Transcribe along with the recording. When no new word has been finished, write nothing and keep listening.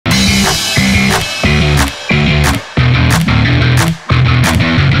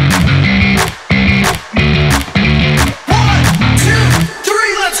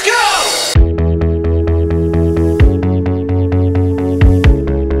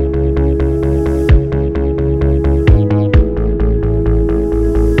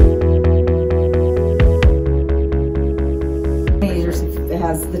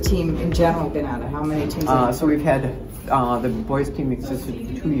teams? So we've had, the boys team existed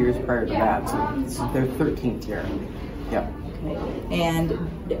for 2 years prior to that, so this is their 13th year. Yep. Okay. And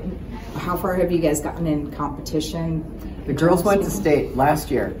how far have you guys gotten in competition? The girls went to state last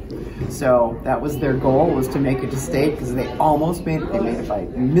year, so that was their goal, was to make it to state, because they almost made it. They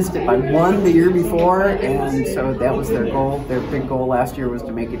missed it by one the year before, and so that was their goal. Their big goal last year was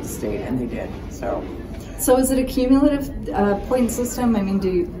to make it to state, and they did. So is it a cumulative point system? I mean,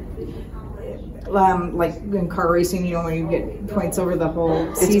 do you, like in car racing, you know, when you get points over the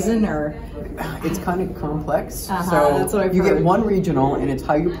whole season, or? It's kind of complex. So that's what I've you heard. get one regional, and it's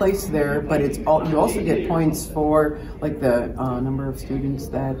how you place there, but it's all, you also get points for like the number of students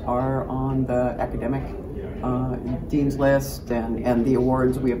that are on the academic dean's list, and the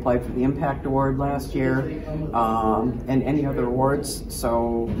awards. We applied for the Impact Award last year, and any other awards.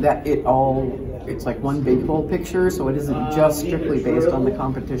 So that it's like one big whole picture. So it isn't just strictly based on the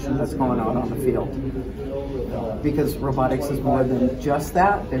competition that's going on the field. Because robotics is more than just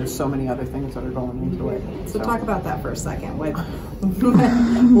that. There's so many other things that are going into it. So talk about that for a second.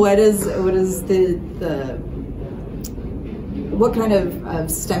 What kind of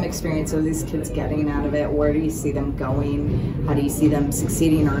STEM experience are these kids getting out of it? Where do you see them going? How do you see them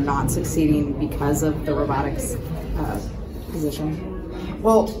succeeding or not succeeding because of the robotics position?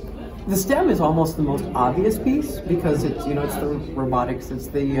 Well, the STEM is almost the most obvious piece, because it's, you know, it's the robotics, it's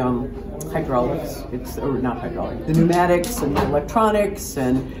the hydraulics, the pneumatics and the electronics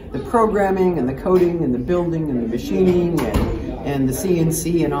and the programming and the coding and the building and the machining and the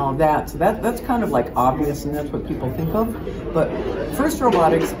CNC and all of that. So that's kind of like obvious, and that's what people think of. But FIRST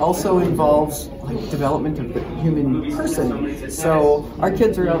Robotics also involves like development of the human person. So our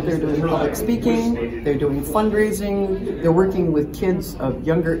kids are out there doing public speaking, they're doing fundraising, they're working with kids of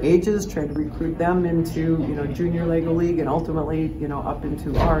younger ages, trying to recruit them into, you know, junior Lego League, and ultimately, you know, up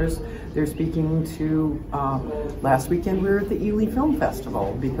into ours. They're speaking to, last weekend we were at the YLE Film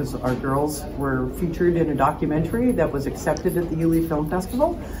Festival, because our girls were featured in a documentary that was accepted at the YLE Film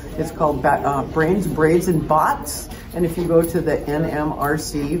Festival. It's called Brains, Braids, and Bots. And if you go to the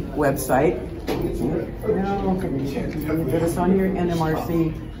NMRC website, can you get us on here?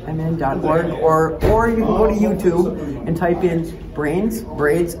 NMRCMN.org, or you can go to YouTube and type in Brains,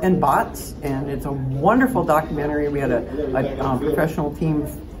 Braids, and Bots, and it's a wonderful documentary. We had a professional team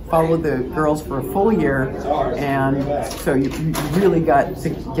follow the girls for a full year, and so you really got to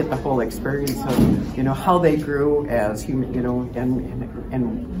get the whole experience of, you know, how they grew as human, you know,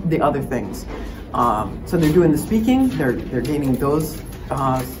 and the other things. So they're doing the speaking, they're gaining those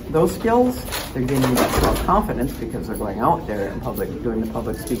skills, they're gaining that self-confidence because they're going out there in public, doing the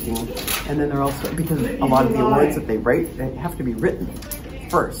public speaking, and then they're also, because a lot of the awards that they write, they have to be written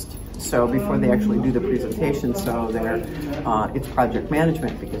first. So before they actually do the presentation, so it's project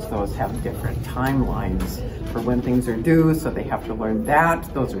management, because those have different timelines for when things are due, so they have to learn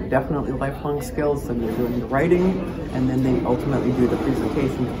that. Those are definitely lifelong skills, and they're doing the writing, and then they ultimately do the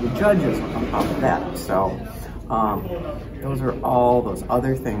presentation to the judges on top of that. So those are all those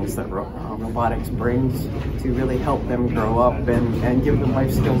other things that robotics brings to really help them grow up and give them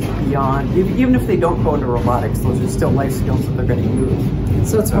life skills beyond. Even if they don't go into robotics, those are still life skills that they're going to use.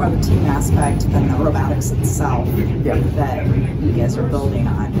 So it's more the team aspect than the robotics itself, yeah, that you guys are building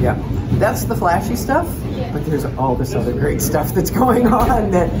on. Yeah, that's the flashy stuff, but there's all this other great stuff that's going on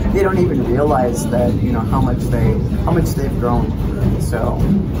that they don't even realize, that, you know, how much they've grown. So.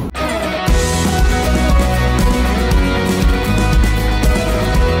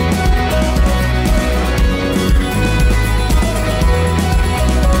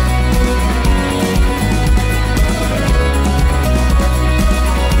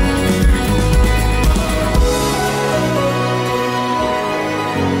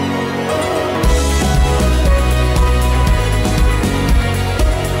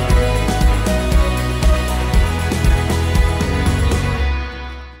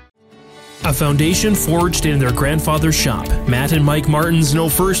 A foundation forged in their grandfather's shop, Matt and Mike Martins know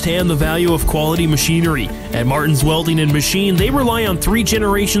firsthand the value of quality machinery. At Martins Welding and Machine, they rely on 3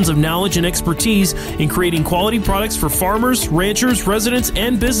 generations of knowledge and expertise in creating quality products for farmers, ranchers, residents,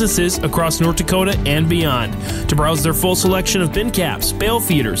 and businesses across North Dakota and beyond. To browse their full selection of bin caps, bale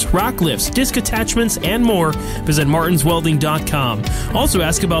feeders, rock lifts, disc attachments, and more, visit martinswelding.com. Also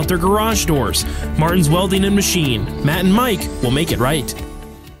ask about their garage doors. Martins Welding and Machine. Matt and Mike will make it right.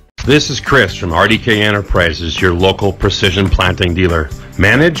 This is Chris from RDK Enterprises, your local precision planting dealer.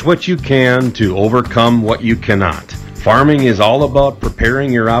 Manage what you can to overcome what you cannot. Farming is all about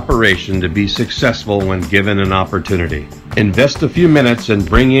preparing your operation to be successful when given an opportunity. Invest a few minutes and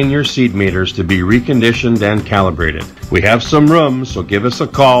bring in your seed meters to be reconditioned and calibrated. We have some room, so give us a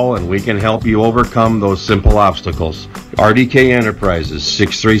call and we can help you overcome those simple obstacles. RDK Enterprises,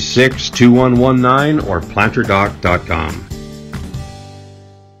 636-2119 or planterdoc.com.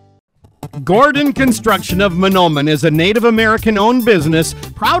 Gordon Construction of Mahnomen is a Native American-owned business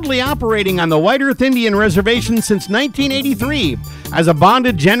proudly operating on the White Earth Indian Reservation since 1983. As a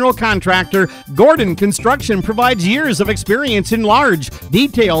bonded general contractor, Gordon Construction provides years of experience in large,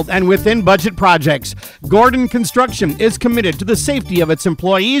 detailed, and within-budget projects. Gordon Construction is committed to the safety of its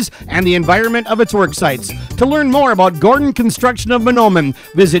employees and the environment of its work sites. To learn more about Gordon Construction of Mahnomen,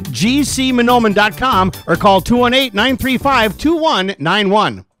 visit gcmahnomen.com or call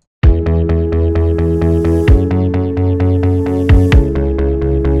 218-935-2191.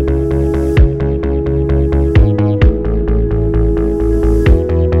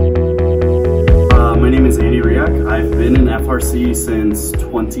 I've been in FRC since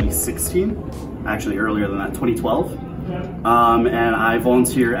 2016, actually earlier than that, 2012, and I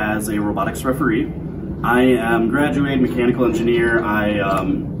volunteer as a robotics referee. I am graduated mechanical engineer. I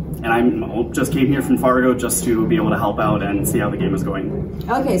just came here from Fargo just to be able to help out and see how the game is going.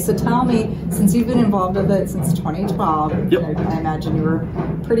 Okay, so tell me, since you've been involved with it since 2012, yep. I imagine you were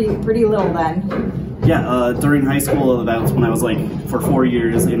pretty little then. Yeah, during high school, that was when I was like, for 4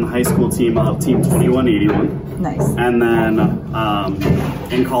 years, in the high school team of Team 2181. Nice. And then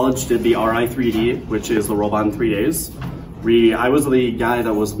in college did the RI 3D, which is the robot in 3 days. I was the guy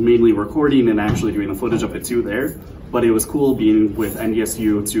that was mainly recording and actually doing the footage of it too there, but it was cool being with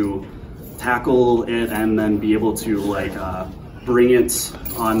NDSU to tackle it and then be able to like bring it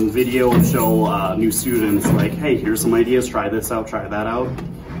on video and show new students like, hey, here's some ideas, try this out, try that out.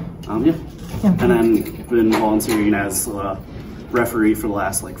 Yeah. And then been volunteering as a referee for the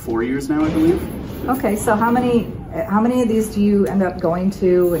last like 4 years now, I believe. Okay, so how many of these do you end up going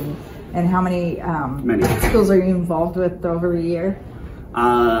to, and how many schools are you involved with over a year?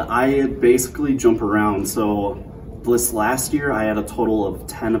 I basically jump around. So this last year I had a total of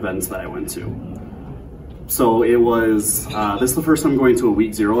 10 events that I went to. So it was, this is the first time going to a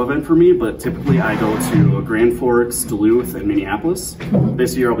week 0 event for me, but typically I go to Grand Forks, Duluth, and Minneapolis.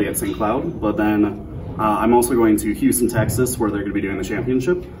 This year I'll be at St. Cloud, but then I'm also going to Houston, Texas, where they're going to be doing the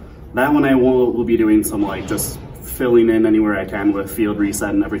championship. That one I will be doing some like just filling in anywhere I can with field reset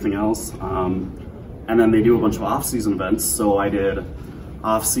and everything else. And then they do a bunch of off-season events. So I did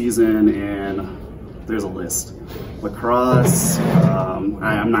off-season in, there's a list. Lacrosse,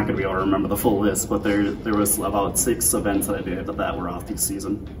 I'm not going to be able to remember the full list, but there was about 6 events that I did that were off the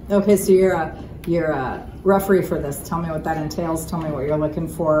season. Okay, so you're a referee for this. Tell me what that entails. Tell me what you're looking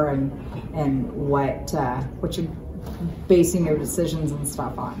for and what you're basing your decisions and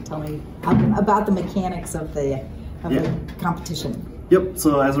stuff on. Tell me about the mechanics of the competition. Yep,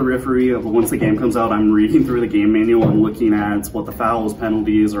 so as a referee, once the game comes out, I'm reading through the game manual and looking at what the fouls,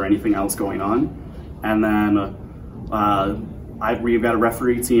 penalties, or anything else going on. And then we've got a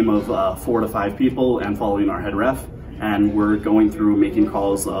referee team of 4 to 5 people and following our head ref. And we're going through making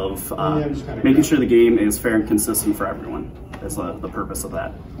calls of making sure the game is fair and consistent for everyone. That's the purpose of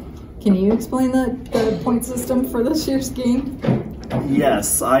that. Can you explain the point system for this year's game?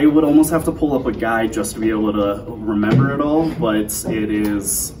 Yes, I would almost have to pull up a guide just to be able to remember it all, but it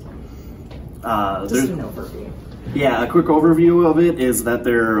is... just an overview. Yeah, a quick overview of it is that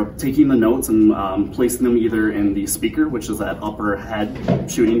they're taking the notes and placing them either in the speaker, which is that upper head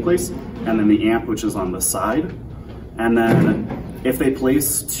shooting place, and then the amp, which is on the side. And then if they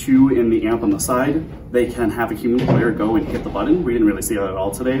place 2 in the amp on the side, they can have a human player go and hit the button. We didn't really see that at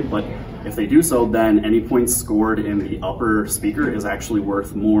all today, but if they do so, then any points scored in the upper speaker is actually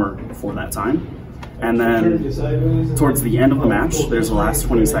worth more for that time. And then towards the end of the match, there's the last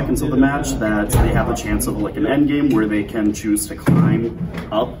 20 seconds of the match that they have a chance of like an end game where they can choose to climb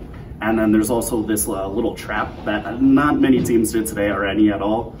up. And then there's also this little trap that not many teams did today, or any at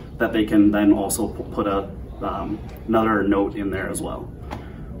all, that they can then also put another note in there as well.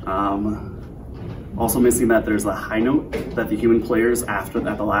 Also missing that there's a high note that the human players, at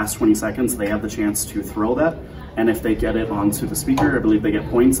the last 20 seconds, they have the chance to throw that. And if they get it onto the speaker, I believe they get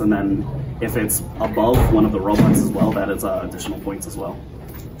points. And then if it's above one of the robots as well, that is additional points as well.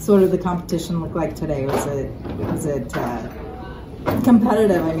 So what did the competition look like today? Was it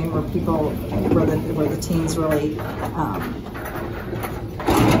competitive? I mean, were the teams really, I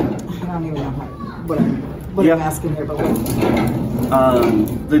don't even know what I'm asking here, but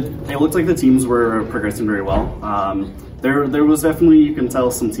it looked like the teams were progressing very well. There was definitely, you can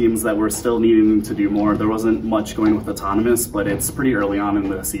tell, some teams that were still needing to do more. There wasn't much going with autonomous, but it's pretty early on in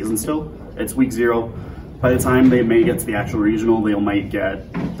the season still. It's week 0. by the time they may get to the actual regional, they might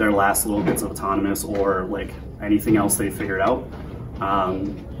get their last little bits of autonomous or like anything else they figured out.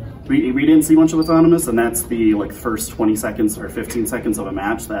 We didn't see much of autonomous, and that's the like first 20 seconds or 15 seconds of a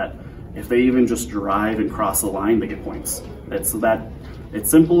match that if they even just drive and cross the line, they get points. It's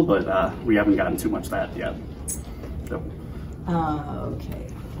simple, but we haven't gotten too much of that yet. So. Okay.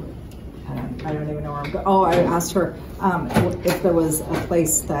 I don't even know where I'm going. Oh, I asked her if there was a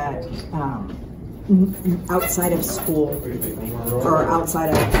place that outside of school or outside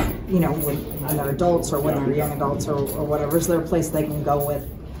of, you know, when they're adults or when they're young adults or whatever, is there a place they can go with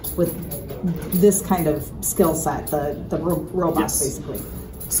this kind of skill set, the robots, yes. basically?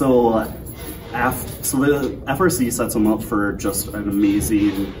 So, so the FRC sets them up for just an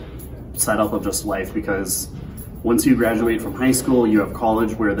amazing setup of just life, because once you graduate from high school, you have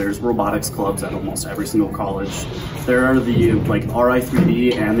college where there's robotics clubs at almost every single college. There are the like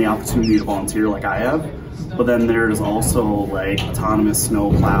RI3D and the opportunity to volunteer like I have, but then there's also like autonomous snow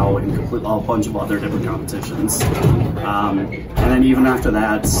plow and a bunch of other different competitions. And then even after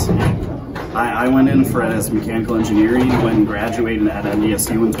that, I went in for it as mechanical engineering when graduating at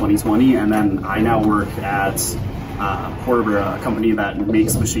NDSU in 2020, and then I now work at Porter, a company that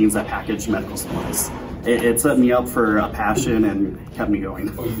makes machines that package medical supplies. It set me up for a passion and kept me going.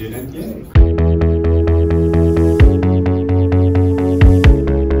 Oh, you didn't? Yeah.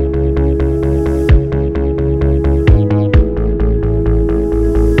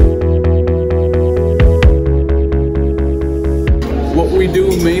 What we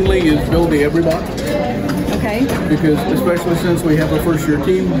do mainly is build the everybot. Okay. Because especially since we have a first year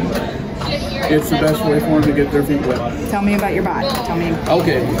team, it's the best way for them to get their feet wet. Tell me about your bot. Tell me.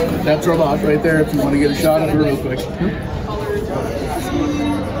 Okay, that's our bot right there if you want to get a shot of it real quick.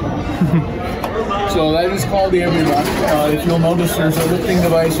 So that is called the everybot. If you'll notice, there's a lifting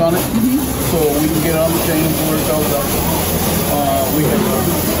device on it, so we can get on the chain and pull ourselves up. We have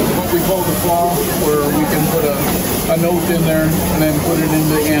what we call the claw, where we can put a note in there and then put it in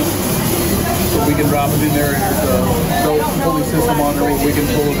the amp. So we can drop it in there, and there's a belt pulley system on there where we can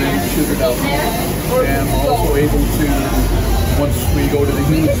pull it in and shoot it out. And we're also able to, once we go to the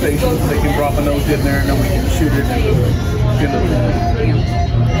human station, they can drop a note in there and then we can shoot it into the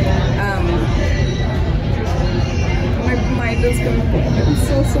My mind is going to I'm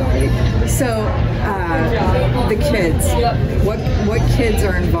so sorry. So, the kids, what kids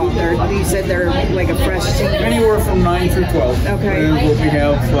are involved? You said they're like a fresh team? Anywhere from 9 through 12. Okay. And what we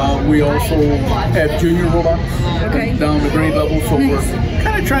have, we also have junior robots down to grade level, so we're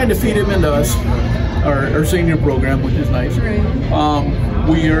kind of trying to feed them into us, our senior program, which is nice. Right.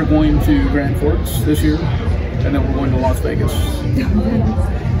 We are going to Grand Forks this year, and then we're going to Las Vegas.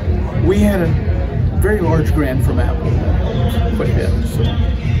 We had a very large grant from Apple, quite a bit. So.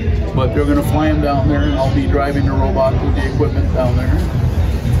 But they're going to fly them down there, and I'll be driving the robot with the equipment down there.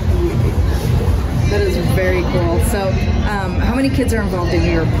 That is very cool. So, how many kids are involved in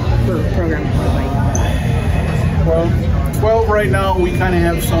your program? Well, 12 right now. We kind of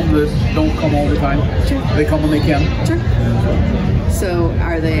have some that don't come all the time. Sure. They come when they can. Sure. So,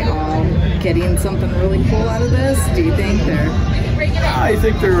 are they all getting something really cool out of this? Do you think they're? I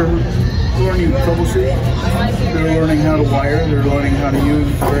think they're learning to troubleshoot. They're learning how to wire. They're learning how to use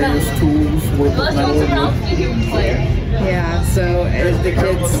various tools, work with metal and wood. Yeah, so as the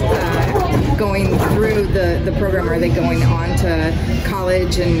kids going through the program, are they going on to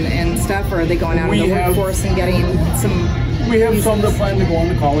college and stuff, or are they going out in the workforce and getting some? We have some that plan to go on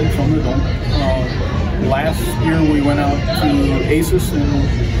to college, some that don't. Last year we went out to ACES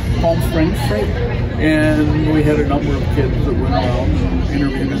in Palm Springs, and we had a number of kids that went around and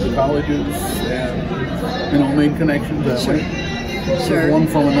interviewed at the colleges and made connections that way. Sure. There's one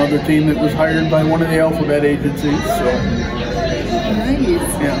from another team that was hired by one of the alphabet agencies. So. Nice.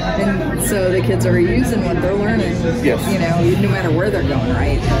 Yeah. And so the kids are using what they're learning. Yes. You know, no matter where they're going,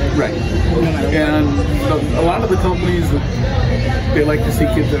 right? Right. No matter and a lot of the companies, they like to see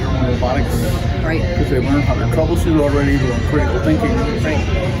kids that are in robotics. Right. Because they learn how to troubleshoot already, doing critical thinking. Right.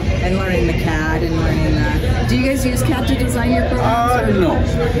 And learning the CAD and learning the... Do you guys use CAD to design your programs? No.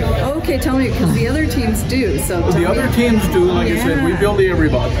 Okay, tell me, because the other teams do. So the other teams do, like I said, we build the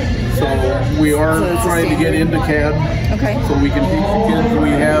everybody. So we are trying to get into CAD. Okay. So we can teach the kids. We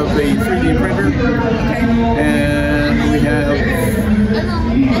have a 3D printer. Okay. And we have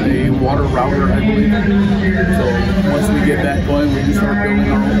a water router, I believe. So once we get that going, we can start building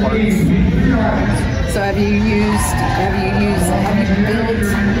our own parts. So have you built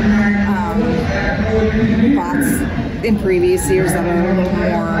bots in previous years that are a little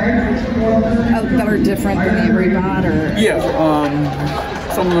more that are different than the every bot, or? Yeah.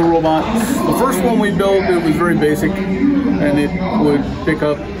 some of the robots. The first one we built, it was very basic, and it would pick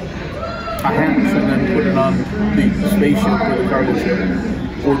up a hatch and then put it on the spaceship or the cargo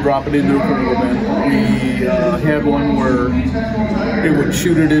ship, or drop it into a cargo bin. We had one where it would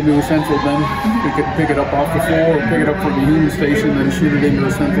shoot it into a central bin. We could pick it up off the floor, or pick it up from the human station, then shoot it into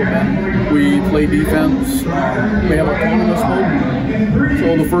a central bin. We play defense. We have autonomous mode.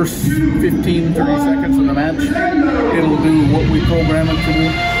 So the first 15, 30 seconds of the match, it'll do what we program it to do.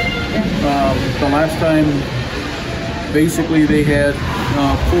 The last time, basically they had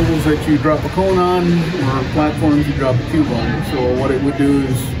poles that you drop a cone on, or platforms you drop a cube on. So what it would do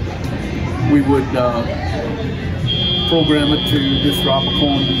is we would program it to just drop a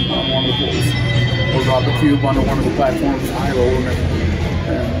cone on one of the poles, or drop a cube onto one of the platforms, high, low, and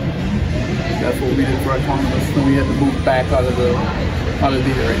that's what we did for autonomous. Then we had to move back out of the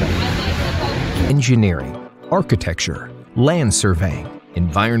area. Engineering, architecture, land surveying,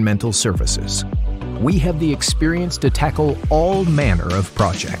 environmental services. We have the experience to tackle all manner of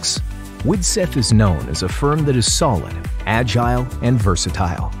projects. Widseth is known as a firm that is solid, agile, and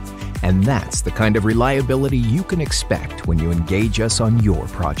versatile. And that's the kind of reliability you can expect when you engage us on your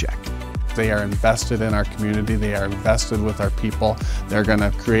project. They are invested in our community. They are invested with our people. They're going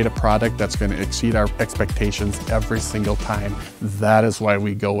to create a product that's going to exceed our expectations every single time. That is why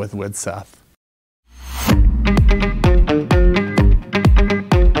we go with Widseth.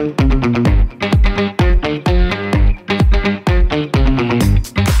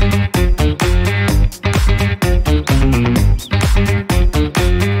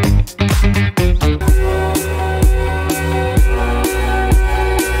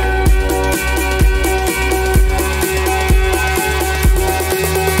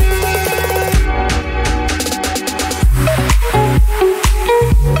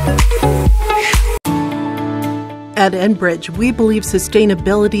 At Enbridge, we believe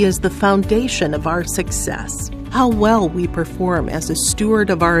sustainability is the foundation of our success. How well we perform as a steward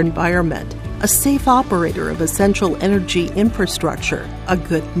of our environment, a safe operator of essential energy infrastructure, a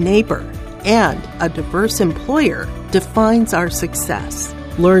good neighbor, and a diverse employer defines our success.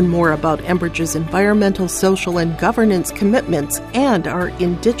 Learn more about Enbridge's environmental, social, and governance commitments and our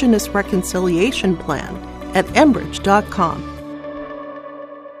Indigenous Reconciliation Plan at enbridge.com.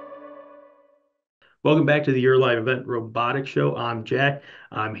 Welcome back to the Your Live Event Robotics Show. I'm Jack.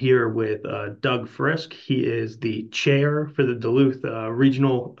 I'm here with Doug Frisk. He is the chair for the Duluth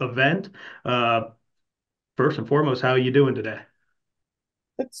regional event. First and foremost, how are you doing today?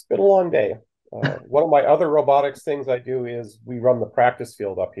 It's been a long day. One of my other robotics things I do is we run the practice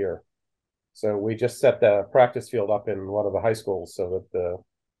field up here. So we just set the practice field up in one of the high schools so that the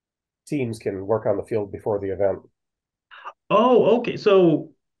teams can work on the field before the event. Oh, okay. So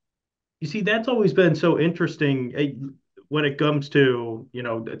you see, that's always been so interesting when it comes to,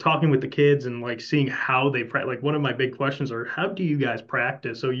 talking with the kids and like seeing how they practice. Like one of my big questions are, how do you guys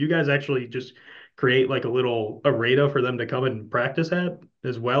practice? So you guys actually just create like a little arena for them to come and practice at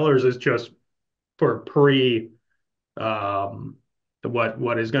as well, or is this just for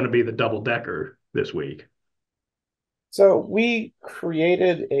what is going to be the double decker this week? So we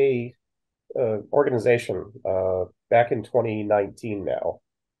created a organization back in 2019 now.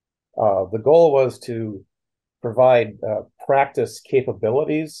 The goal was to provide practice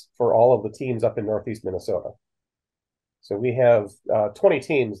capabilities for all of the teams up in Northeast Minnesota. So we have 20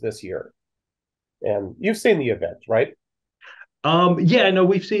 teams this year. And you've seen the event, right? Yeah, no,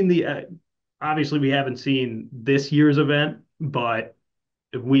 we've seen obviously we haven't seen this year's event, but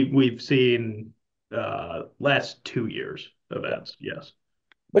we've seen last 2 years events, yes.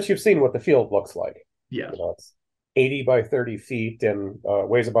 But you've seen what the field looks like. Yes. It's 80 by 30 feet and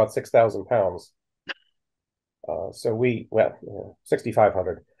weighs about 6,000 pounds. So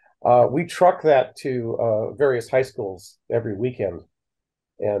 6,500. We truck that to various high schools every weekend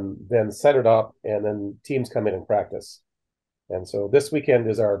and then set it up, and then teams come in and practice. And so this weekend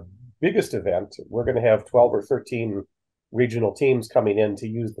is our biggest event. We're going to have 12 or 13 regional teams coming in to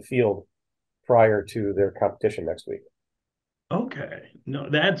use the field prior to their competition next week. Okay. No,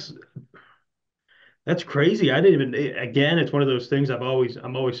 that's crazy. I didn't even, again, it's one of those things I'm always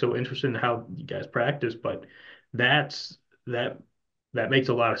so interested in how you guys practice, but that makes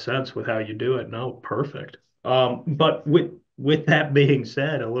a lot of sense with how you do it. No, perfect. But with that being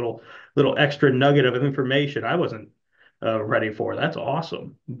said, a little extra nugget of information I wasn't ready for. That's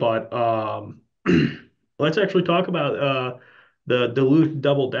awesome. But let's actually talk about the Duluth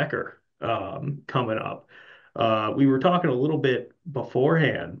double decker coming up. We were talking a little bit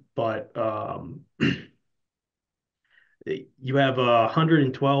beforehand, but you have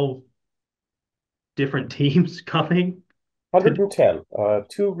 112 different teams coming 110,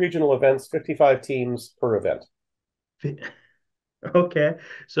 two regional events, 55 teams per event. Okay,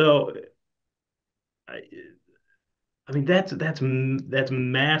 so I, I mean that's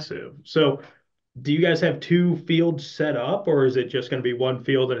massive. So do you guys have two fields set up, or is it just going to be one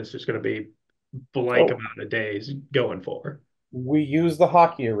field and it's just going to be blank So amount of days going for? we use the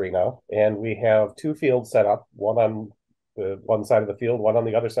hockey arena, and we have two fields set up, one on the one side of the field, one on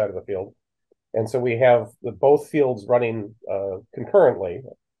the other side of the field. And so we have both fields running concurrently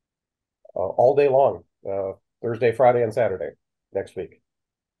all day long, Thursday, Friday, and Saturday next week.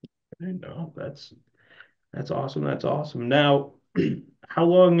 I know that's awesome. That's awesome. Now, how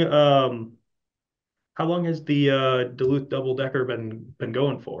long um how long has the Duluth double decker been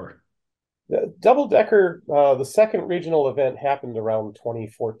going for? The double decker, the second regional event happened around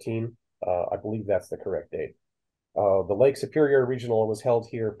 2014. I believe that's the correct date. The Lake Superior Regional was held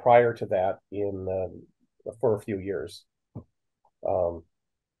here prior to that for a few years. Um,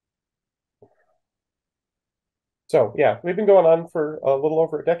 so yeah, we've been going on for a little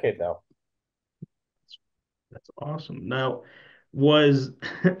over a decade now. That's awesome. Now, was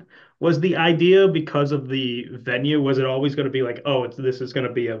was the idea because of the venue, was it always going to be like, oh, this is going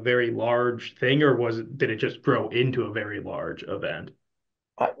to be a very large thing, or did it just grow into a very large event?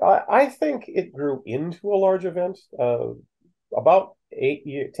 I think it grew into a large event. About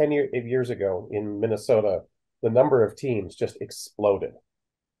 10 years ago in Minnesota, the number of teams just exploded.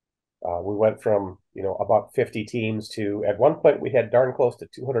 We went from, about 50 teams to, at one point, we had darn close to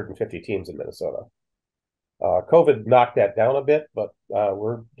 250 teams in Minnesota. COVID knocked that down a bit, but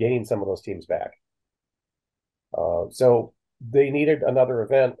we're gaining some of those teams back. So they needed another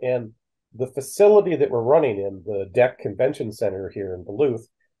event, and the facility that we're running in, the DEC Convention Center here in Duluth,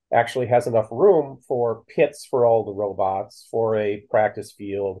 actually has enough room for pits for all the robots, for a practice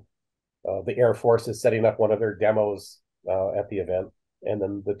field. The Air Force is setting up one of their demos at the event, and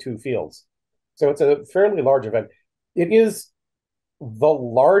then the two fields. So it's a fairly large event. It is the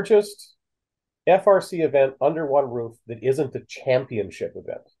largest FRC event under one roof that isn't a championship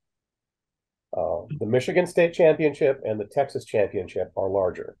event. The Michigan State Championship and the Texas Championship are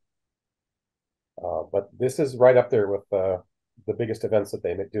larger. But this is right up there with the biggest events that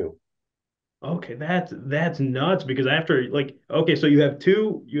they do. Okay, that's nuts because after like okay, so you have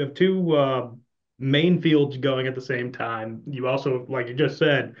two main fields going at the same time. You also, like you just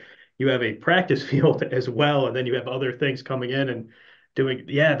said, you have a practice field as well, and then you have other things coming in and doing.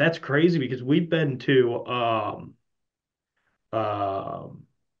 Yeah, that's crazy because we've been to um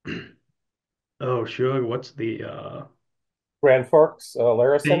oh sure, what's the Grand Forks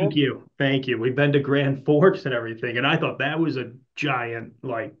Lara Center. thank you. Thank you. We've been to Grand Forks and everything, and I thought that was a giant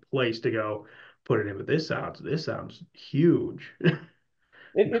like place to go put it in. But this sounds huge.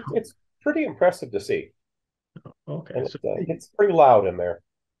 It's pretty impressive to see, Okay, and so it's pretty loud in there.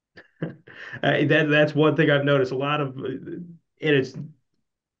 that's one thing I've noticed. A lot of and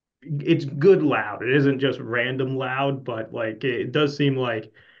it's good loud. It isn't just random loud, but like it does seem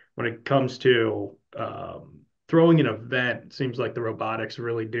like when it comes to throwing an event, it seems like the robotics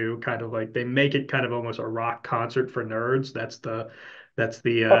really do kind of like they make it kind of almost a rock concert for nerds. That's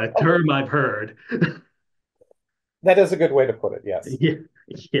the term I've heard. That is a good way to put it. Yes. Yeah,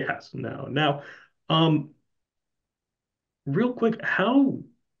 yes, no. Now, um, real quick, how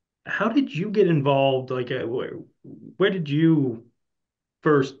did you get involved? Like, where did you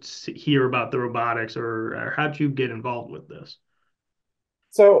first hear about the robotics, or how did you get involved with this?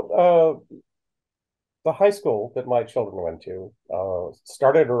 So the high school that my children went to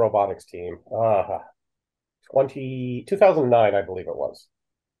started a robotics team. 2009, I believe it was,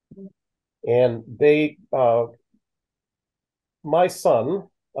 and my son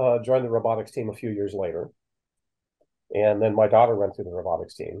joined the robotics team a few years later, and then my daughter went through the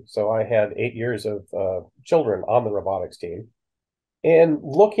robotics team. So I had 8 years of children on the robotics team. And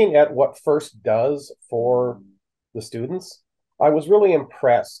looking at what FIRST does for the students, I was really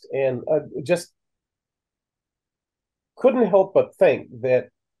impressed and just couldn't help but think that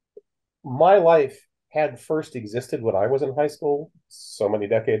my life had first existed when I was in high school so many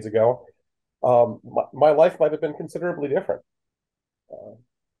decades ago. My life might have been considerably different.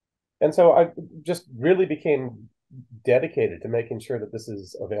 And so I just really became dedicated to making sure that this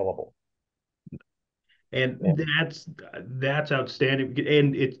is available. And that's outstanding.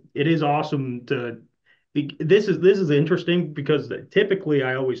 And it is awesome to this is interesting because typically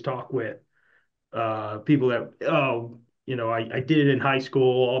I always talk with people that I did it in high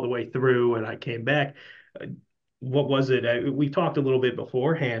school all the way through and I came back. Uh, what was it? We talked a little bit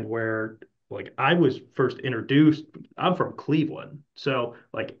beforehand where like I was first introduced. I'm from Cleveland, so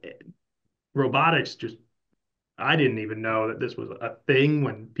like robotics just I didn't even know that this was a thing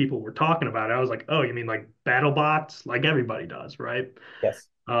when people were talking about it. I was like, oh, you mean like battle bots? Like everybody does, right? Yes.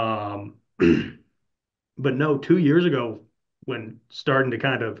 Um, but no, 2 years ago, when starting to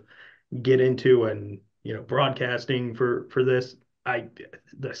kind of get into and broadcasting for this, I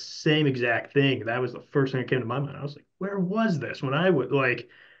the same exact thing. That was the first thing that came to my mind. I was like, where was this when I was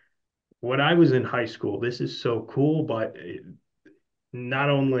in high school? This is so cool, but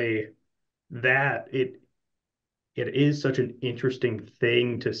not only that, it is such an interesting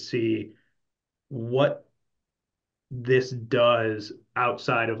thing to see what this does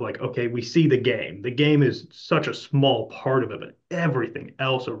outside of like, okay, we see the game. The game is such a small part of it, but everything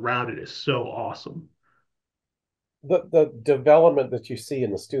else around it is so awesome. The development that you see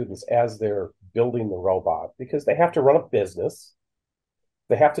in the students as they're building the robot, because they have to run a business,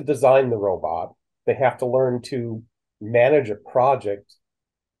 they have to design the robot, they have to learn to manage a project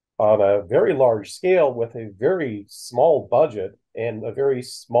on a very large scale with a very small budget and a very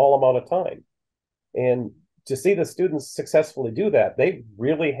small amount of time. And to see the students successfully do that, they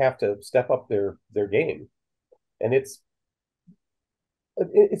really have to step up their game. And it's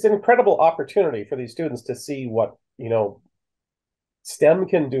an incredible opportunity for these students to see what, STEM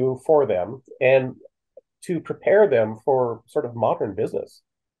can do for them and to prepare them for sort of modern business.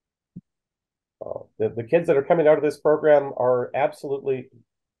 The kids that are coming out of this program are absolutely,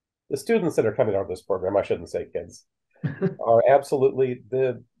 the students that are coming out of this program, I shouldn't say kids, are absolutely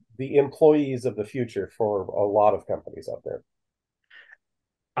the employees of the future for a lot of companies out there.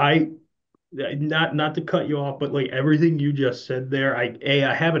 I not to cut you off, but like everything you just said there, I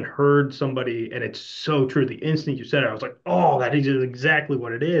haven't heard somebody, and it's so true. The instant you said it, I was like, oh, that is exactly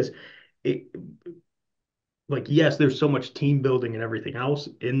what it is. It, like, yes, there's so much team building and everything else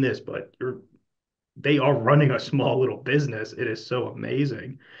in this, but they are running a small little business. It is so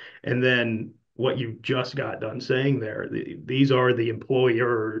amazing. And then what you just got done saying there, these are the employees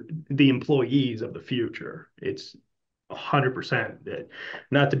of the future. It's 100%.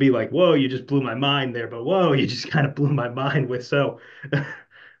 Not to be like, whoa, you just blew my mind there, but whoa, you just kind of blew my mind with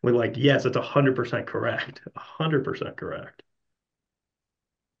with like, yes, it's 100% correct. 100% correct.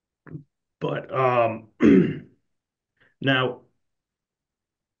 But now,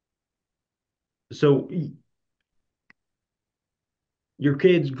 so your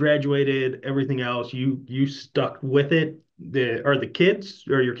kids graduated, everything else, you stuck with it.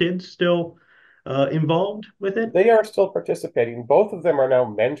 Are your kids still involved with it? They are still participating. Both of them are now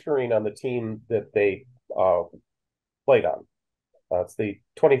mentoring on the team that they played on. It's the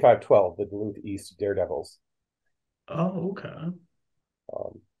 25-12, the Duluth East Daredevils. Oh, okay.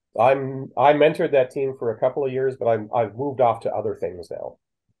 I mentored that team for a couple of years, but I've moved off to other things now.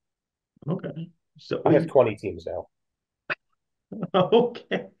 Okay. So I have 20 teams now.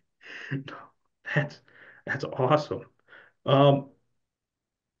 Okay. That's that's awesome. Um,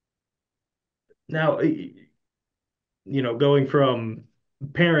 Now, going from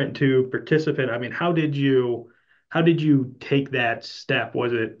parent to participant, I mean, how did you take that step?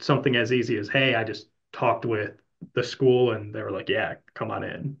 Was it something as easy as, hey, I just talked with the school and they were like, yeah, come on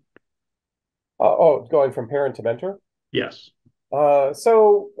in? Going from parent to mentor? Yes. My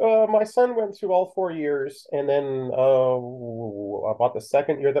son went through all 4 years, and then about the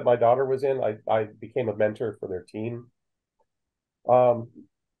second year that my daughter was in, I became a mentor for their team. Um,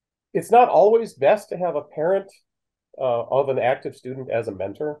 it's not always best to have a parent of an active student as a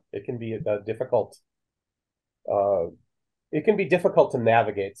mentor. It can be difficult. It can be difficult to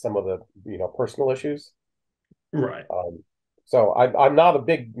navigate some of the personal issues. Right. So I'm not a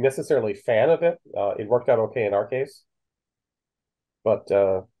big necessarily fan of it. It worked out okay in our case, but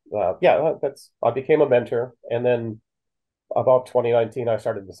yeah, I became a mentor, and then about 2019, I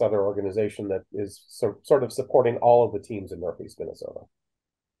started this other organization that is sort of supporting all of the teams in Northeast Minnesota.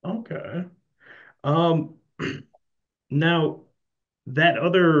 Okay. Um, Now that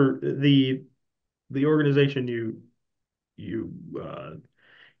the organization you uh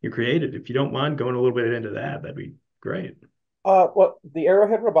you created, if you don't mind going a little bit into that, that'd be great. Well, the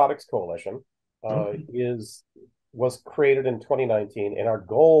Arrowhead Robotics Coalition Okay. was created in 2019, and our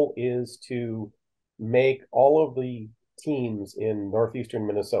goal is to make all of the teams in northeastern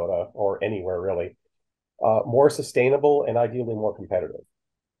Minnesota, or anywhere really, more sustainable and ideally more competitive.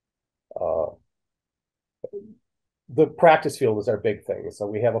 Uh, the practice field is our big thing. So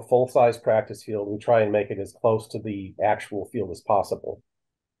we have a full-size practice field. We try and make it as close to the actual field as possible.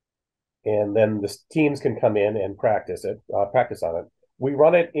 And then the teams can come in and practice on it. We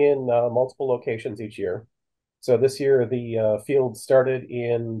run it in multiple locations each year. So this year the field started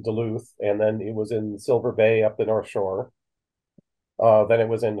in Duluth, and then it was in Silver Bay up the North Shore. Then it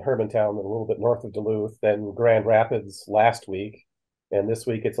was in Hermantown, a little bit north of Duluth, then Grand Rapids last week, and this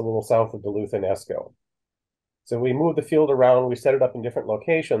week it's a little south of Duluth and Esco. So we move the field around, we set it up in different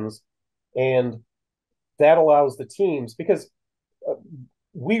locations, and that allows the teams, because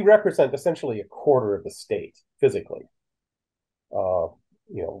we represent essentially a quarter of the state physically.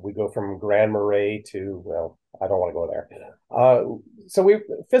 We go from Grand Marais to, well, I don't want to go there. So we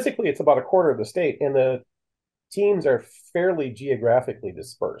physically, it's about a quarter of the state, and the teams are fairly geographically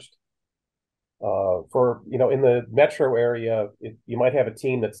dispersed. In the metro area, you might have a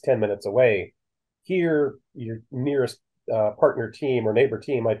team that's 10 minutes away. Here, your nearest partner team or neighbor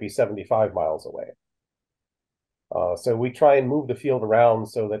team might be 75 miles away. So we try and move the field around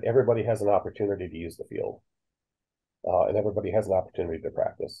so that everybody has an opportunity to use the field. And everybody has an opportunity to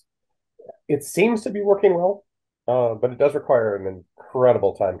practice. It seems to be working well, but it does require an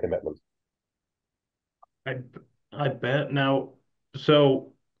incredible time commitment. I bet. Now,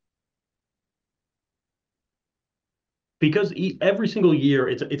 so because every single year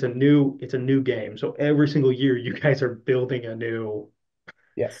it's a new game. So every single year you guys are building a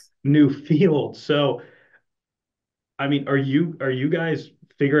new field. So I mean, are you guys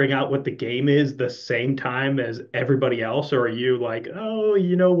figuring out what the game is the same time as everybody else, or are you like, oh,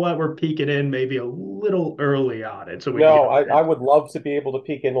 you know what, we're peeking in maybe a little early on it, so we No, I would love to be able to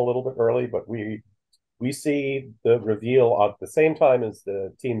peek in a little bit early, but we see the reveal at the same time as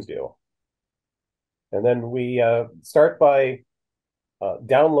the teams do. And then we start by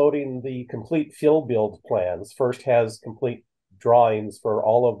downloading the complete field build plans. First has complete drawings for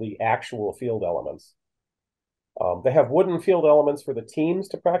all of the actual field elements. They have wooden field elements for the teams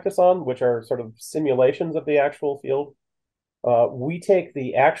to practice on, which are sort of simulations of the actual field. We take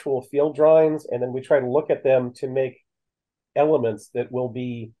the actual field drawings and then we try to look at them to make elements that will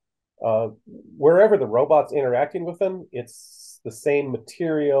be wherever the robot's interacting with them, it's the same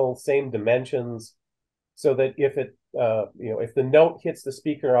material, same dimensions, so that if the note hits the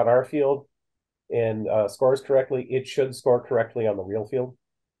speaker on our field and scores correctly, it should score correctly on the real field.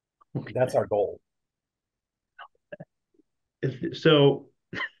 Okay. That's our goal. So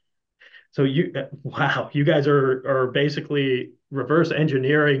you you guys are basically reverse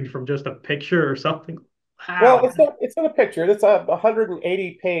engineering from just a picture or something. Wow. Well, it's not a picture. It's a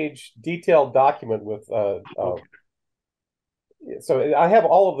 180-page detailed document with okay. So I have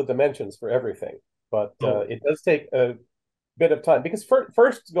all of the dimensions for everything, but it does take a bit of time, because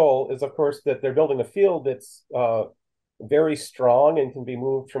first goal is, of course, that they're building a field that's very strong and can be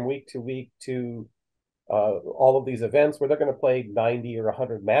moved from week to week to all of these events where they're going to play 90 or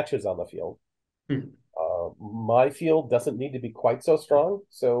 100 matches on the field. My field doesn't need to be quite so strong,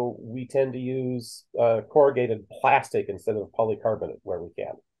 so we tend to use corrugated plastic instead of polycarbonate where we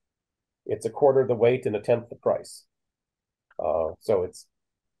can. It's a quarter the weight and a tenth the price. So it's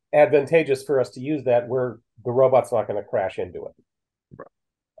advantageous for us to use that where the robot's not going to crash into it.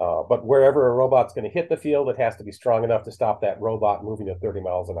 But wherever a robot's going to hit the field, it has to be strong enough to stop that robot moving at 30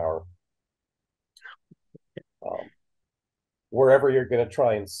 miles an hour. Wherever you're going to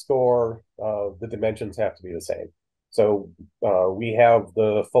try and score, the dimensions have to be the same. So we have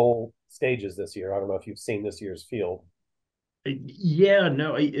the full stages this year. I don't know if you've seen this year's field. Yeah,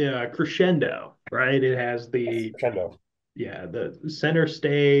 no, crescendo, right? It has the crescendo. Yeah, the center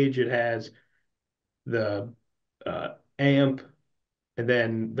stage. It has the amp, and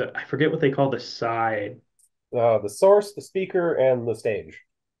then I forget what they call the side. The source, the speaker, and the stage.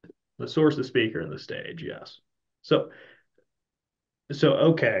 The source, the speaker, and the stage. Yes. So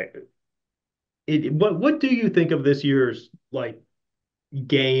okay. What do you think of this year's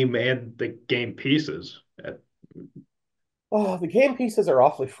game and the game pieces? The game pieces are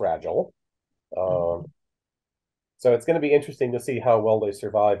awfully fragile. So it's going to be interesting to see how well they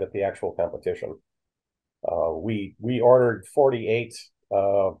survive at the actual competition. We ordered 48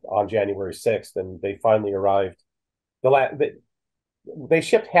 on January 6th, and they finally arrived. They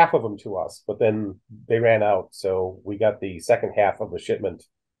shipped half of them to us, but then they ran out, so we got the second half of the shipment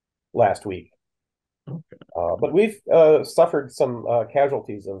last week. Okay. But we've suffered some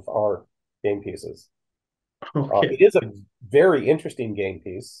casualties of our game pieces. Okay. It is a very interesting game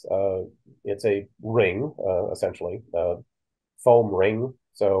piece. It's a ring, essentially, foam ring,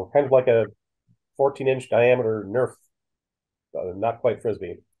 so kind of like a 14-inch diameter Nerf, not quite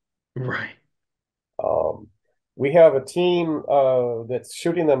Frisbee. Right. We have a team that's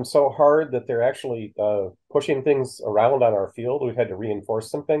shooting them so hard that they're actually pushing things around on our field. We've had to reinforce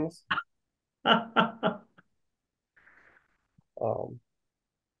some things.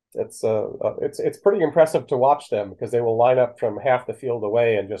 It's pretty impressive to watch them, because they will line up from half the field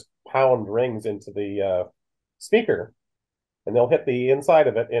away and just pound rings into the speaker. and they'll hit the inside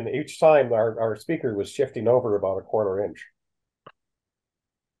of it, and each time our speaker was shifting over about a quarter inch.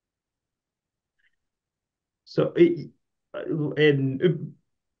 So, and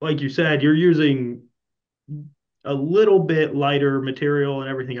like you said, you're using a little bit lighter material and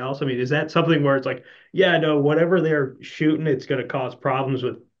everything else. I mean, is that something where it's like, yeah, no, whatever they're shooting, it's going to cause problems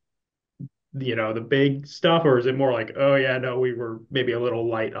with, the big stuff, or is it more like, oh yeah, no, we were maybe a little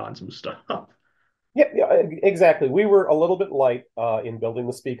light on some stuff? Yeah, exactly. We were a little bit light in building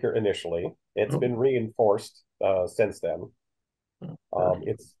the speaker initially. It's Oh, been reinforced since then. perfect.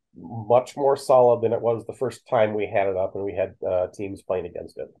 It's much more solid than it was the first time we had it up and we had teams playing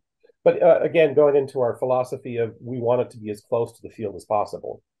against it. But again, going into our philosophy of we want it to be as close to the field as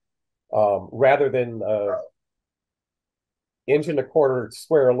possible, rather than inch and a quarter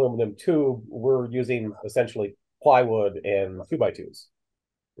square aluminum tube, we're using essentially plywood and 2x2s,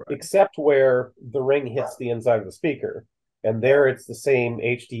 Right. except where the ring hits the inside of the speaker. And there it's the same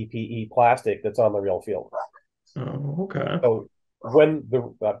HDPE plastic that's on the real field. Oh, okay. So when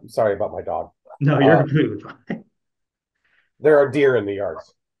the, sorry about my dog. No, you're completely fine. There are deer in the yard.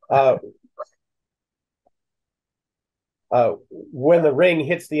 When the ring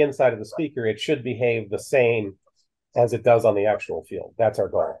hits the inside of the speaker, it should behave the same as it does on the actual field. That's our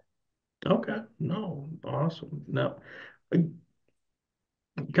goal. Okay. No, awesome. Now, uh,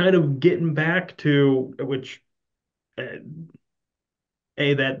 kind of getting back to which, uh,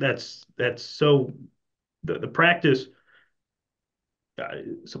 that's so the practice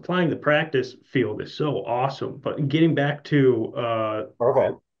supplying the practice field is so awesome. But getting back to Our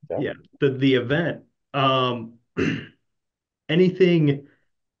event. Yeah. yeah, the event, anything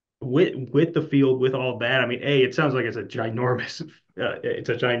with the field, with all that. I mean, it sounds like it's a ginormous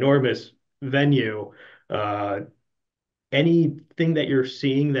venue. Uh, anything that you're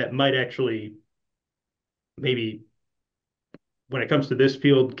seeing that might actually maybe when it comes to this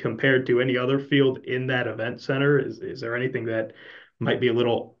field compared to any other field in that event center, is there anything that might be a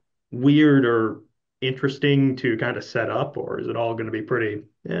little weird or interesting to kind of set up, or is it all going to be pretty,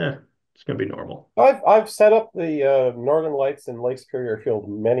 yeah, it's going to be normal? I've set up the Northern Lights in Lake Superior Field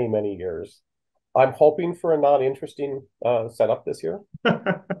many years. I'm hoping for a non-interesting setup this year.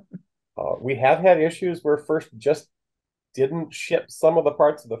 We have had issues where first just didn't ship some of the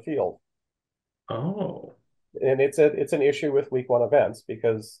parts of the field. Oh, And it's an issue with week one events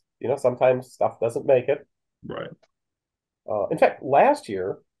because sometimes stuff doesn't make it. right. In fact, last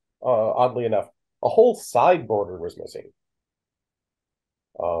year, oddly enough, a whole side border was missing.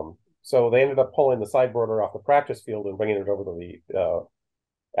 So they ended up pulling the side border off the practice field and bringing it over to the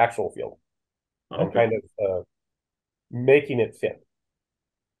actual field and kind of making it fit.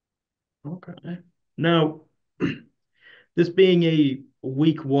 Okay. Now, this being a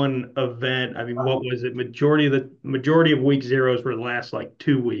week one event, I mean, what was it? Majority of week zeros were the last like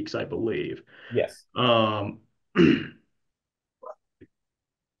 2 weeks, I believe. Yes.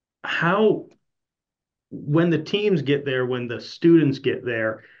 How when the teams get there, when the students get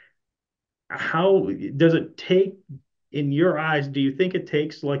there, how does it take, in your eyes, do you think it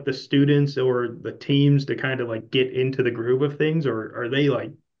takes like the students or the teams to kind of like get into the groove of things, or are they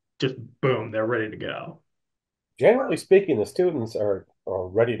like just boom, they're ready to go? Generally speaking, the students are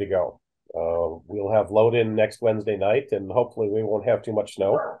ready to go. We'll have load in next Wednesday night, and hopefully we won't have too much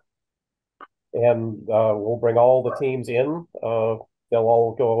snow. And we'll bring all the teams in. They'll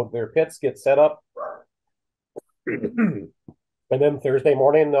all go to their pits, get set up. And then Thursday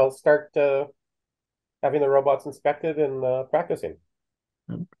morning, they'll start having the robots inspected and practicing.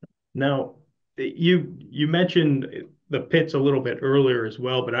 Now, you mentioned the pits a little bit earlier as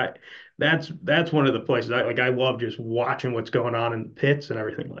well, but that's one of the places I love just watching what's going on in the pits and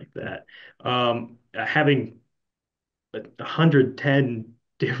everything like that. Having 110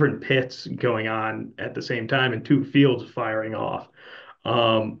 different pits going on at the same time and two fields firing off.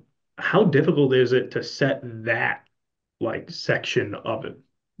 How difficult is it to set that like section of it,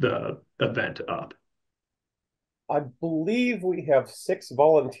 the event up? I believe we have 6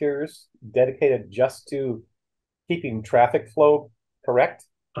 volunteers dedicated just to keeping traffic flow correct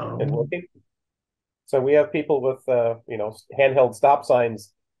and working. So we have people with handheld stop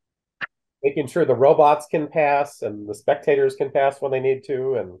signs, making sure the robots can pass and the spectators can pass when they need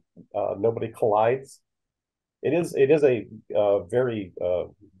to, and nobody collides. It is a very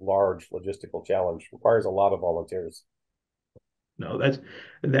large logistical challenge. Requires a lot of volunteers. No, that's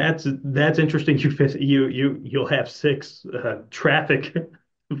interesting. You'll have 6 traffic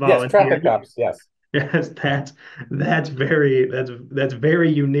Yes, traffic volunteers. cops. Yes, Yes, that's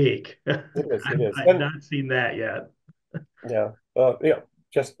very unique. it is. It is. I've not seen that yet. Yeah.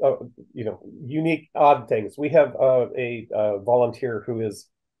 just unique, odd things. We have a volunteer who is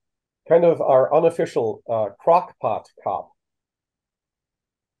kind of our unofficial crock pot cop.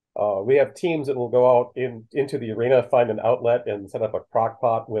 We have teams that will go out into the arena, find an outlet, and set up a crock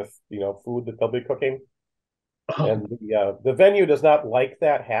pot with food that they'll be cooking. Oh, And the venue does not like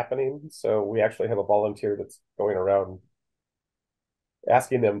that happening, so we actually have a volunteer that's going around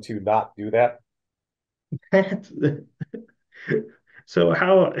asking them to not do that. that's so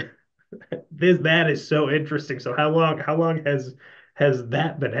how that is so interesting. So how long has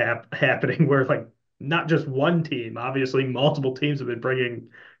that been happening where like not just one team, obviously multiple teams have been bringing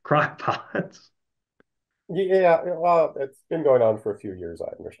crock pots. Yeah, well, it's been going on for a few years,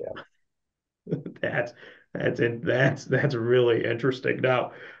 I understand. That's that's really interesting.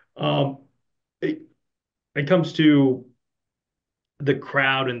 Now, um, it, it comes to the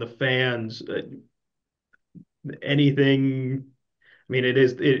crowd and the fans. Anything? I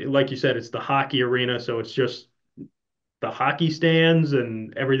mean, like you said, it's the hockey arena, so it's just the hockey stands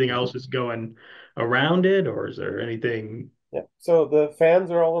and everything else is going around it, or is there anything? Yeah, so the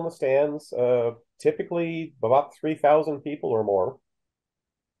fans are all in the stands, typically about 3,000 people or more.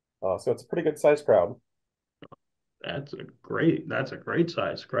 So it's a pretty good sized crowd. That's a great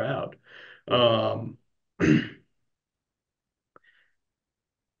size crowd. Mhm. Um,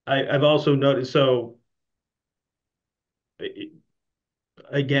 I've also noticed, so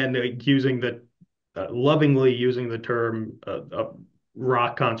again, using the lovingly using the term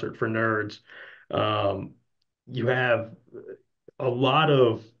rock concert for nerds, um, you have a lot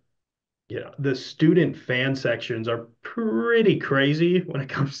of the student fan sections are pretty crazy when it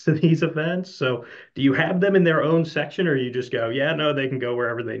comes to these events. So do you have them in their own section, or you just go, yeah, no, they can go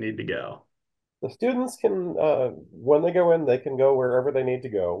wherever they need to go? The students can, when they go in, they can go wherever they need to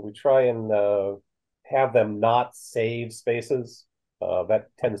go. We try and have them not save spaces. That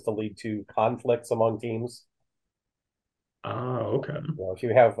tends to lead to conflicts among teams. Oh, okay. If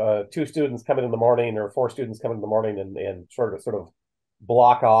you have two students coming in the morning or four students coming in the morning and sort of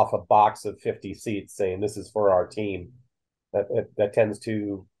block off a box of 50 seats saying this is for our team, that tends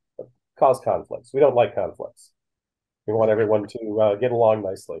to cause conflicts. We don't like conflicts. We want everyone to get along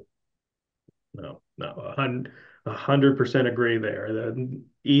nicely. No, 100% agree there. The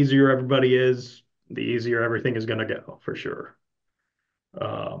easier everybody is, the easier everything is going to go for sure.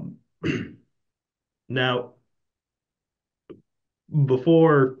 Um, now,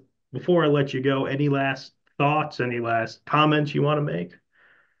 before before I let you go, any last thoughts, any last comments you want to make?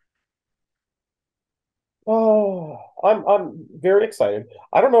 Oh, I'm very excited.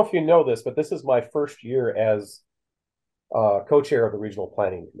 I don't know if you know this, but this is my first year as co-chair of the regional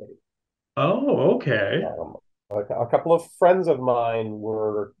planning committee. Oh, okay. A couple of friends of mine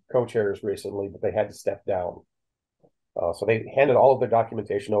were co-chairs recently, but they had to step down. So they handed all of their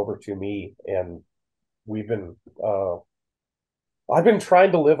documentation over to me, and we've been I've been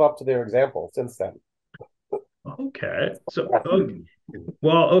trying to live up to their example since then. Okay.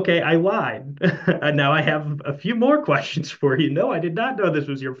 Well, okay, I lied. And now I have a few more questions for you. No, I did not know this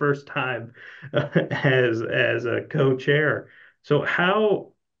was your first time as a co-chair. So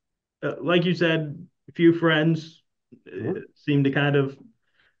how, like you said, a few friends Mhm. seem to kind of,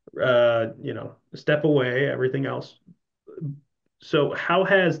 step away, everything else. So how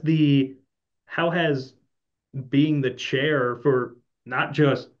has being the chair for not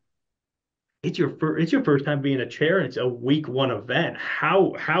just it's your first time being a chair and it's a week one event.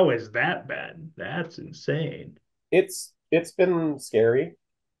 How has that been? That's insane. It's been scary.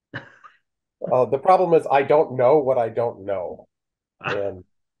 The problem is I don't know what I don't know, and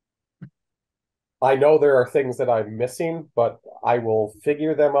I know there are things that I'm missing, but I will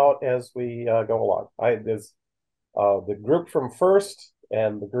figure them out as we go along. There's the group from First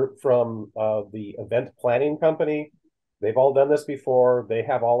and the group from the event planning company. They've all done this before. They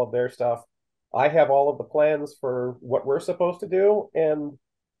have all of their stuff. I have all of the plans for what we're supposed to do, and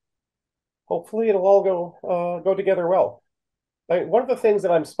hopefully it'll all go together well. One of the things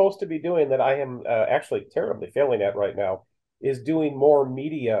that I'm supposed to be doing that I am actually terribly failing at right now is doing more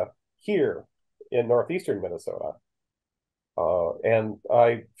media here in northeastern Minnesota. And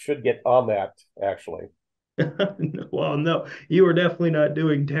I should get on that actually. Well, no, you are definitely not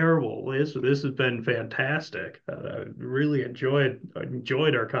doing terrible. This has been fantastic. I really enjoyed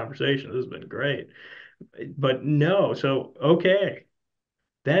our conversation. This has been great. But no, so okay,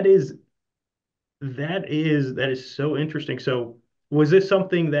 that is that is so interesting. So was this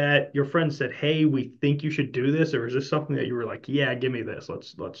something that your friend said, "Hey, we think you should do this," or is this something that you were like, "Yeah, give me this.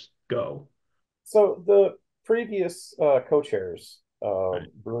 Let's go." So the previous co-chairs, Right.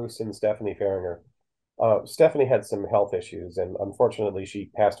 Bruce and Stephanie Farringer, Stephanie had some health issues, and unfortunately, she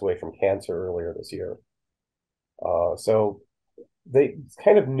passed away from cancer earlier this year. So they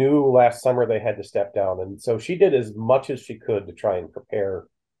kind of knew last summer they had to step down, and so she did as much as she could to try and prepare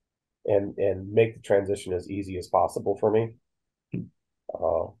and make the transition as easy as possible for me.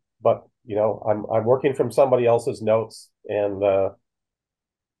 But I'm working from somebody else's notes, and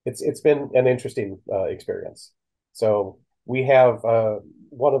it's been an interesting experience. So we have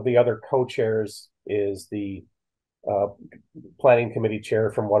one of the other co-chairs is the planning committee chair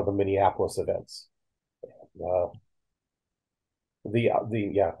from one of the Minneapolis events.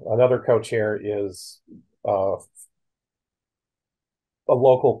 Another co-chair is a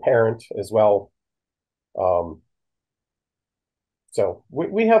local parent as well. So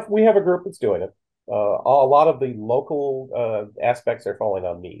we have a group that's doing it. A lot of the local aspects are falling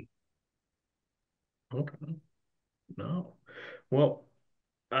on me. Okay. No. Well,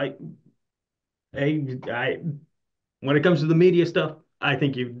 I, I, when it comes to the media stuff, I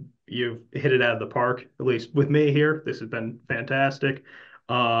think you've hit it out of the park. At least with me here, this has been fantastic.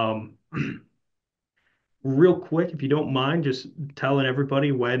 Um, Real quick, if you don't mind, just telling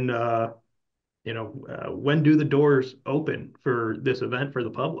everybody when do the doors open for this event for the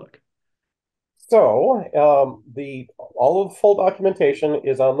public? So the all of the full documentation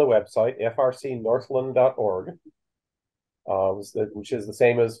is on the website frcnorthland.org, which is the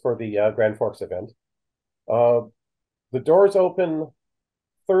same as for the Grand Forks event. The doors open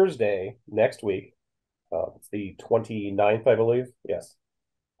Thursday next week. It's the 29th, I believe. Yes.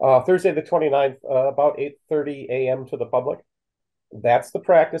 Thursday the 29th, about 8:30 a.m. to the public. That's the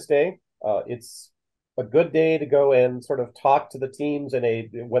practice day. It's a good day to go and sort of talk to the teams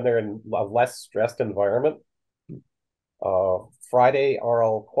when they're in a less stressed environment. Friday are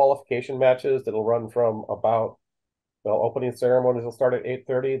all qualification matches that'll run from opening ceremonies will start at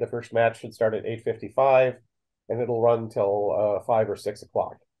 8:30. The first match should start at 8:55, and it'll run till 5 or 6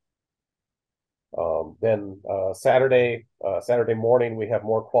 o'clock. Then Saturday morning, we have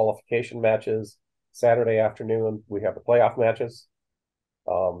more qualification matches. Saturday afternoon, we have the playoff matches.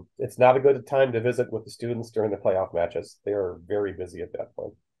 It's not a good time to visit with the students during the playoff matches. They are very busy at that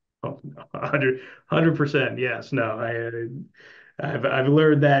point. Oh, 100%. Yes. No, I've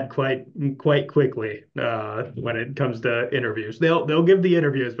learned that quite quickly when it comes to interviews. They'll give the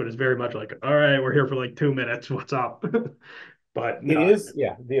interviews, but it's very much like, all right, we're here for like 2 minutes. What's up? But no. It is,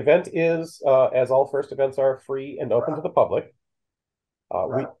 yeah. The event is, as all first events are, free and open to the public.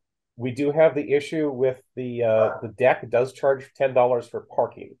 We do have the issue with the deck does charge $10 for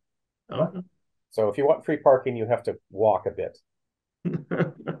parking. Okay. So if you want free parking, you have to walk a bit.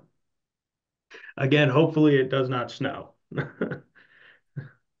 Again, hopefully it does not snow.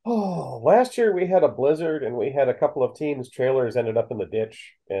 Oh, last year we had a blizzard and we had a couple of teams' trailers ended up in the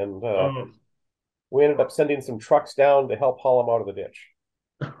ditch, and we ended up sending some trucks down to help haul them out of the ditch.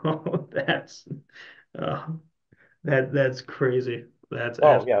 Oh, that's crazy. That's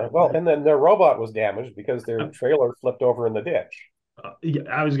yeah. Well, and then their robot was damaged because their trailer flipped over in the ditch. Yeah,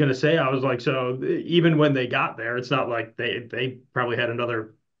 I was gonna say, I was like, so even when they got there, it's not like they probably had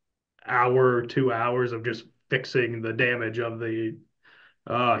another hour or 2 hours of just fixing the damage of the.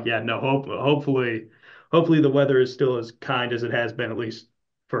 Yeah, no. Hopefully the weather is still as kind as it has been, at least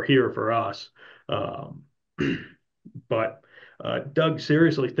for here for us. Um, but Doug,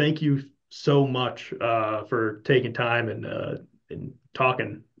 seriously, thank you so much for taking time and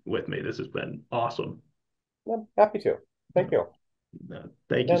talking with me. This has been awesome. I'm happy to. Thank you.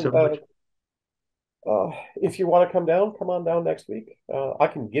 Thank you so much. If you want to come down, come on down next week. I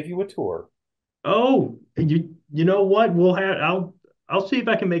can give you a tour. Oh, you know what? I'll see if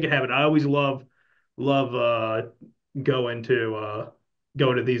I can make it happen. I always love going to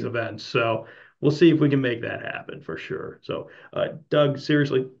these events. So we'll see if we can make that happen for sure. So Doug,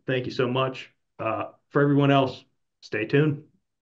 seriously, thank you so much. For everyone else, stay tuned.